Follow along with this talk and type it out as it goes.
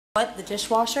But the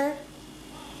dishwasher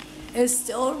is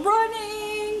still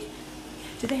running.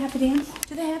 Do they have a dance?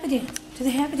 Do they have a dance? Do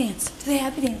they have a dance? Do they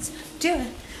have a dance? Do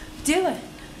it. Do it.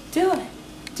 Do it.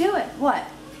 Do it. What?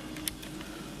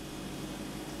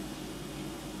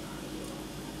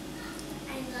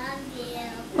 I love you.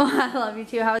 I love you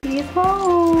too. How he's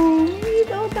home. He's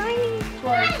so tiny.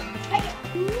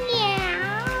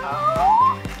 Meow.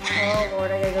 Oh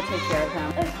Lord, I gotta go take care of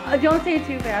him. Don't say it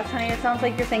too fast, honey. It sounds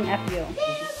like you're saying F you.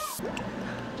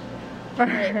 Are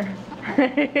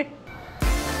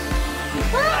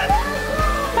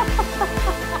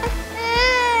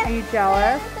you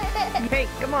jealous? Pink,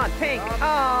 come on, Pink.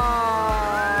 Aww.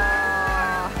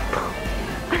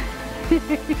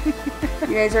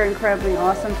 You guys are incredibly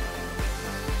awesome.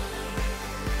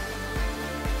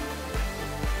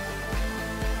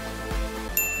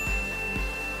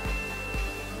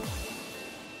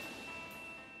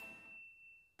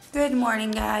 Good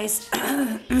morning, guys.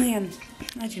 Man,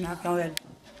 I do not feel good.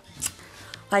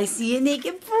 I see a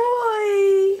naked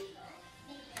boy.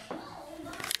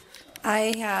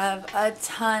 I have a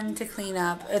ton to clean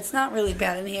up. It's not really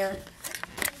bad in here.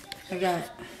 I got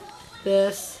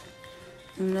this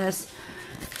and this.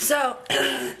 So,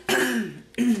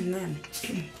 man.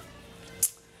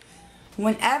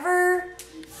 Whenever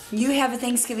you have a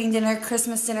Thanksgiving dinner,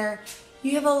 Christmas dinner,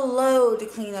 you have a load to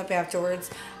clean up afterwards.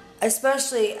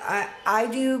 Especially, I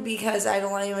do because I don't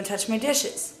want anyone to touch my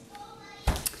dishes.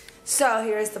 So,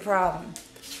 here's the problem.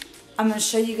 I'm going to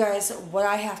show you guys what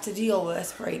I have to deal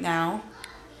with right now.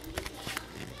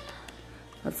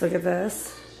 Let's look at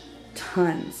this.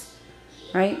 Tons.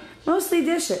 Right? Mostly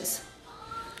dishes.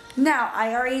 Now,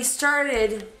 I already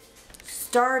started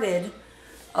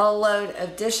a load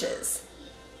of dishes.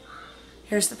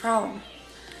 Here's the problem.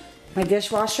 My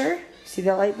dishwasher, see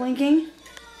that light blinking?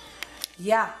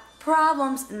 Yeah,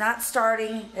 problems, not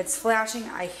starting, it's flashing.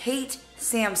 I hate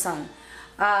Samsung.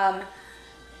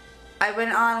 I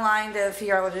went online to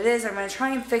figure out what it is. I'm going to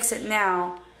try and fix it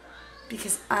now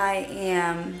because I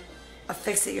am a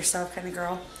fix-it-yourself kind of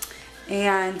girl.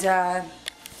 And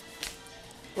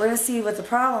we're going to see what the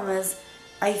problem is.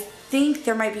 I think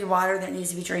there might be water that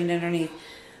needs to be drained underneath.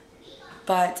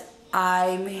 But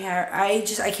I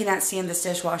cannot stand this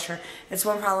dishwasher. It's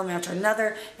one problem after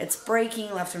another. It's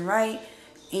breaking left and right.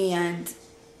 And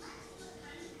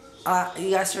you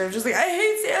guys are just like, I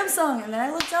hate Samsung. And then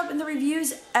I looked up in the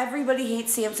reviews, everybody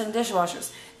hates Samsung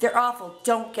dishwashers. They're awful.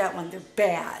 Don't get one. They're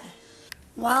bad.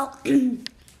 Well,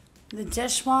 the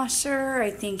dishwasher, I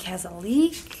think, has a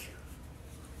leak.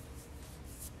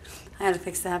 I had to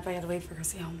fix that, but I had to wait for her to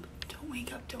see home. Don't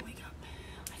wake up. Don't wake up.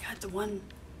 I got the one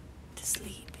to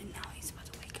sleep, and now he's about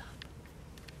to wake up.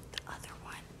 The other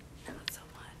one, not so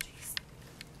much.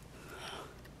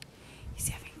 He's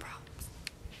having problems.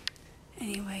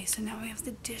 Anyway, so now we have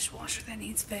the dishwasher that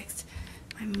needs fixed.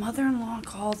 My mother-in-law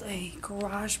called a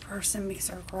garage person because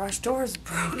our garage door is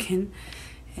broken,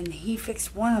 and he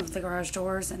fixed one of the garage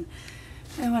doors, and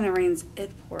when it rains,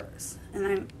 it pours. And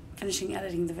I'm finishing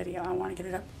editing the video. I want to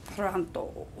get it up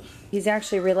pronto. He's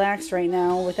actually relaxed right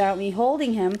now without me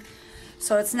holding him,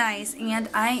 so it's nice. And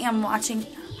I am watching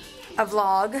a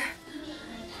vlog,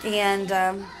 and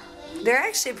they're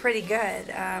actually pretty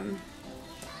good.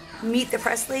 Meet the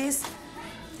Presleys.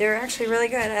 They're actually really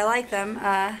good. I like them.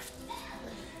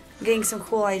 Getting some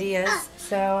cool ideas.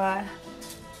 So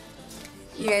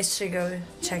you guys should go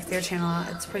check their channel out.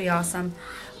 It's pretty awesome.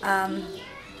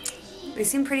 They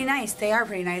seem pretty nice. They are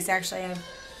pretty nice, actually.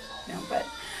 But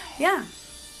yeah,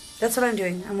 that's what I'm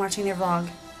doing. I'm watching their vlog.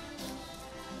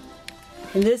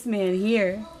 And this man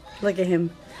here, look at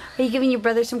him. Are you giving your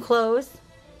brother some clothes?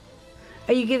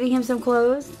 Are you giving him some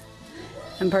clothes?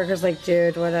 And Parker's like,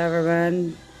 dude, whatever,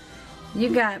 man. You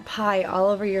got pie all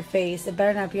over your face. It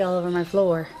better not be all over my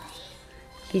floor.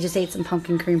 He just ate some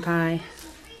pumpkin cream pie.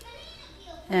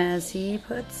 As he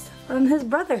puts on his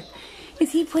brother.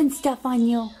 Is he putting stuff on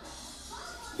you?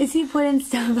 Is he putting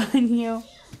stuff on you?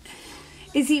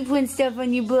 Is he putting stuff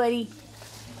on you, buddy?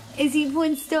 Is he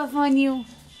putting stuff on you?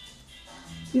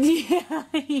 Yeah,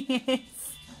 he is.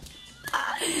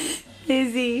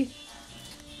 Is he?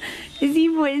 Is he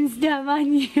putting stuff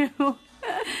on you?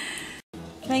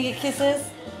 Can I get kisses?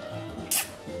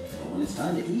 When it's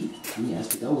time to eat, he has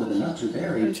to go where the nuts are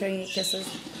buried. I'm trying to get kisses.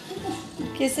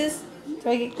 Kisses? Do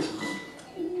I get...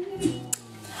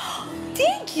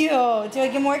 Thank you! Do I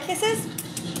get more kisses?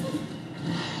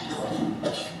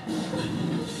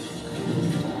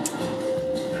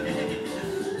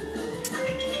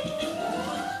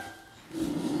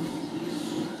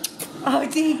 Oh,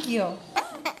 thank you.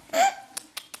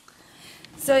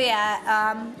 So So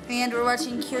yeah, and we're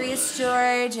watching Curious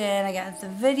George, and I got the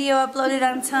video uploaded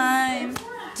on time,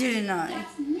 didn't I?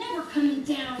 Never coming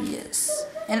down. Yes.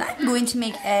 And I'm going to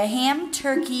make a ham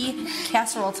turkey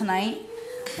casserole tonight.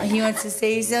 He wants to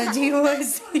say something. Do you want to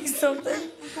say something?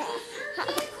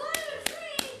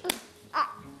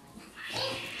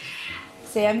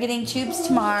 Say, I'm getting tubes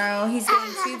tomorrow. He's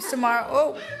getting tubes tomorrow.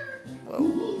 Oh.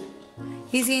 Whoa.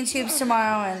 He's getting tubes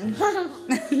tomorrow,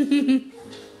 and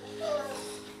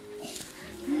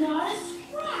Not a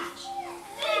scratch.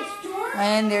 Thanks, George.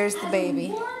 and there's the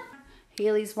baby.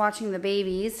 Haley's watching the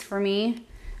babies for me.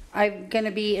 I'm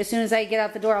gonna be, as soon as I get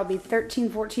out the door, I'll be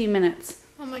 13-14 minutes.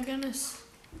 Oh my goodness.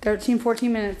 13-14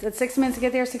 minutes. It's 6 minutes to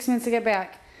get there, 6 minutes to get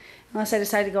back. Unless I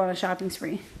decide to go on a shopping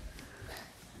spree.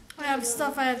 I have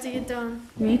stuff I have to get done.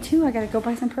 Me too. I gotta go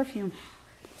buy some perfume.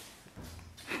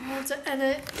 I have to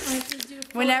edit. I have to do.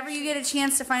 Whenever you get a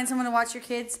chance to find someone to watch your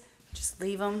kids, just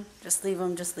leave them. Just leave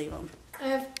them. Just leave them. I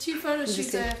have 2 photo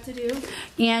shoots I have to do.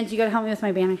 And you gotta help me with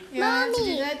my banner. Yeah, I have to do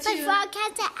Mommy, that but too. Frog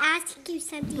has to ask you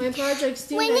something. My project's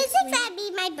due When is next it week. gonna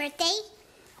be my birthday?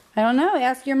 I don't know.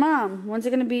 Ask your mom. When's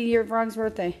it gonna be your frog's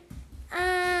birthday?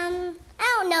 I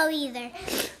don't know either.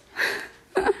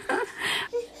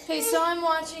 Okay, so I'm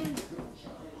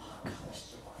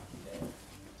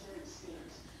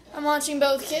watching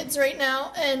both kids right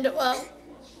now, and well,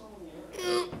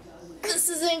 this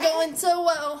isn't going so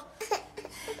well.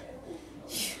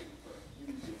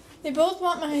 They both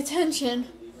want my attention.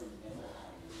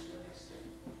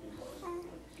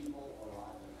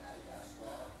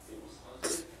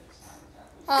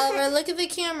 Oliver, look at the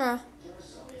camera.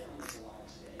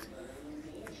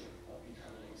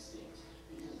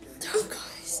 Oh,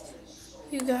 guys.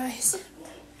 You guys.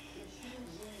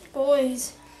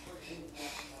 Boys.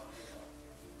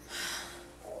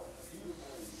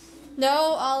 No,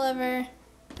 Oliver.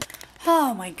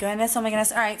 Oh my goodness. Oh my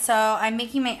goodness. All right. So I'm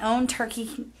making my own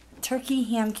turkey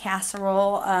ham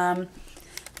casserole. I'm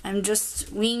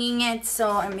just winging it.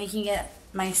 So I'm making it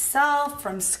myself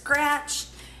from scratch.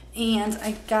 And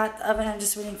I got the oven. I'm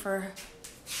just waiting for...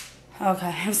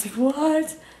 Okay. I was like,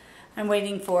 what? I'm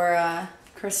waiting for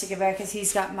Chris to get back because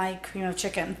he's got my cream of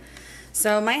chicken.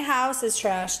 So my house is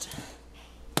trashed.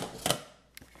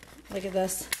 Look at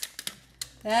this.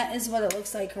 That is what it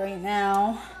looks like right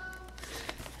now.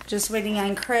 Just waiting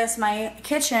on Chris. My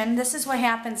kitchen, this is what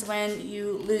happens when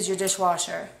you lose your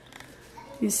dishwasher.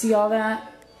 You see all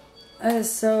that? That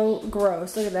is so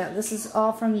gross. Look at that. This is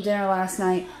all from dinner last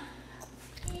night.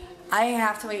 I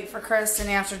have to wait for Chris and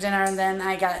after dinner, and then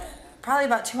I got probably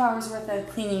about 2 hours worth of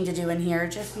cleaning to do in here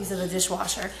just because of the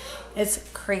dishwasher. It's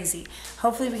crazy.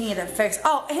 Hopefully we can get it fixed.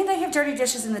 Oh, and I have dirty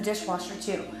dishes in the dishwasher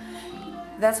too.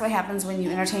 That's what happens when you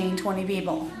entertain 20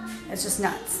 people. It's just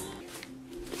nuts.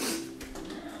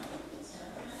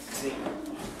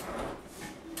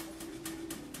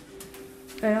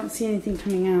 I don't see anything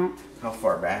coming out. How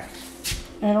far back?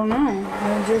 I don't know.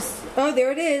 Oh,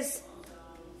 there it is.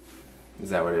 Is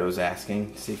that what it was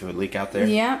asking? See if it would leak out there?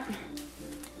 Yep.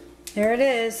 There it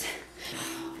is.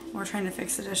 We're trying to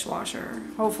fix the dishwasher.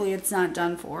 Hopefully it's not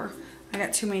done for. I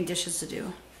got too many dishes to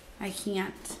do. I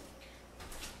can't.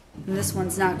 And this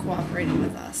one's not cooperating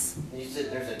with us. You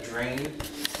said there's a drain?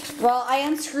 Well, I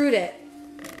unscrewed it.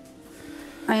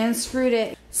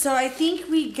 So I think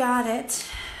we got it.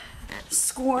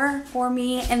 Score for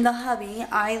me and the hubby.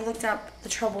 I looked up the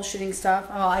troubleshooting stuff.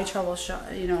 Oh, I did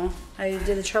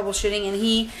the troubleshooting, and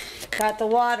he got the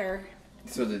water.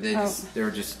 So did they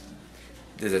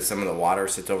is it some of the water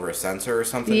sits over a sensor or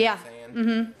something? Yeah.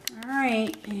 All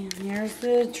right, and here's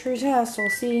the true test. We'll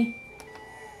see.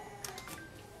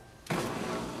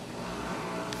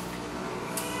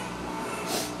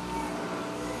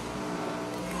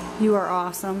 You are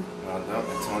awesome. Well, no,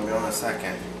 it's only been on a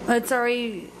second. It's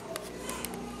already...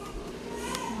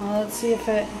 Well, let's see if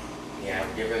it... Yeah,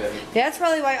 give it a... That's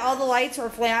probably why all the lights were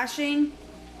flashing.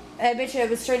 I bet you it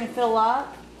was starting to fill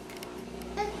up.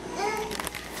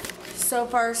 So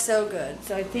far, so good.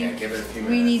 So I think give it a few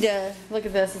we minutes. need to look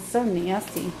at this. It's so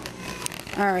nasty.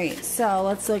 Alright, so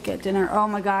let's look at dinner. Oh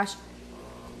my gosh.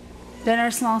 Dinner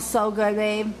smells so good,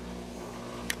 babe.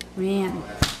 Man.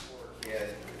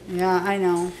 Yeah, I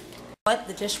know. What?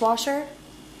 The dishwasher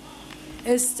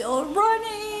is still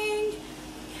running.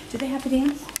 Do they have a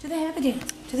dance? Do they have a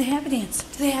dance? Do they have a dance?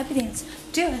 Do they have a dance?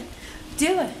 Do it.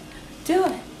 Do it. Do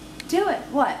it. Do it.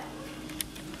 What?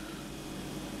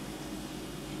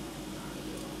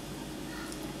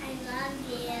 I love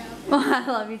you. Well, I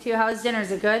love you too. How was dinner?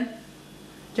 Is it good?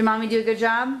 Did mommy do a good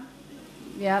job?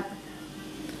 Yep.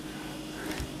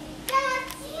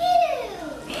 That's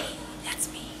you. That's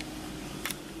me.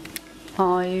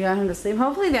 Oh, you got him to sleep.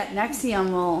 Hopefully that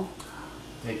Nexium will.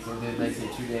 Takes like say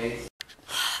 2 days.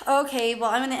 Okay,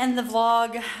 well, I'm gonna end the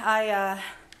vlog.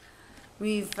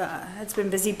 It's been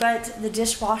busy, but the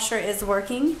dishwasher is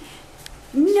working.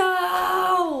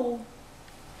 No!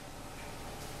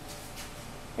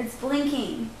 It's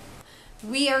blinking.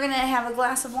 We are gonna have a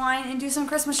glass of wine and do some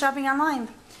Christmas shopping online.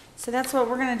 So that's what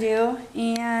we're gonna do.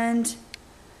 And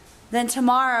then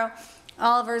tomorrow,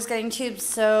 Oliver's getting tubes,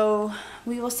 so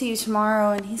we will see you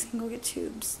tomorrow and he's gonna go get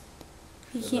tubes.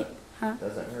 He can't, huh?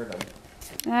 Doesn't hurt him.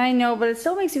 I know, but it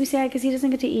still makes me sad because he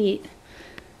doesn't get to eat.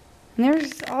 And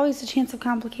there's always a chance of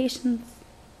complications.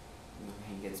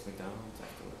 He gets McDonald's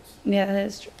afterwards. Yeah, that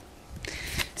is true.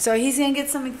 So he's gonna get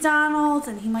some McDonald's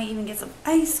and he might even get some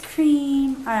ice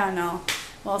cream. I don't know.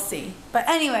 We'll see. But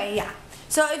anyway, yeah.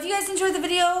 So if you guys enjoyed the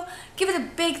video, give it a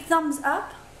big thumbs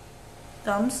up.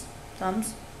 Thumbs?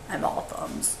 I'm all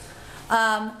thumbs.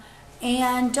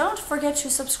 And don't forget to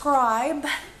subscribe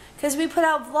because we put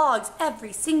out vlogs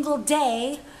every single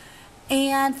day.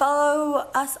 And follow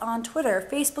us on Twitter,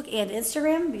 Facebook, and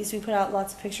Instagram because we put out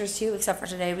lots of pictures too, except for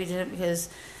today we didn't because,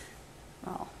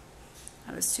 well,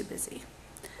 I was too busy.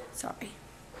 Sorry.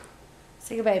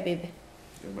 Say goodbye, baby.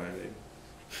 Goodbye,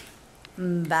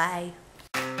 baby. Bye.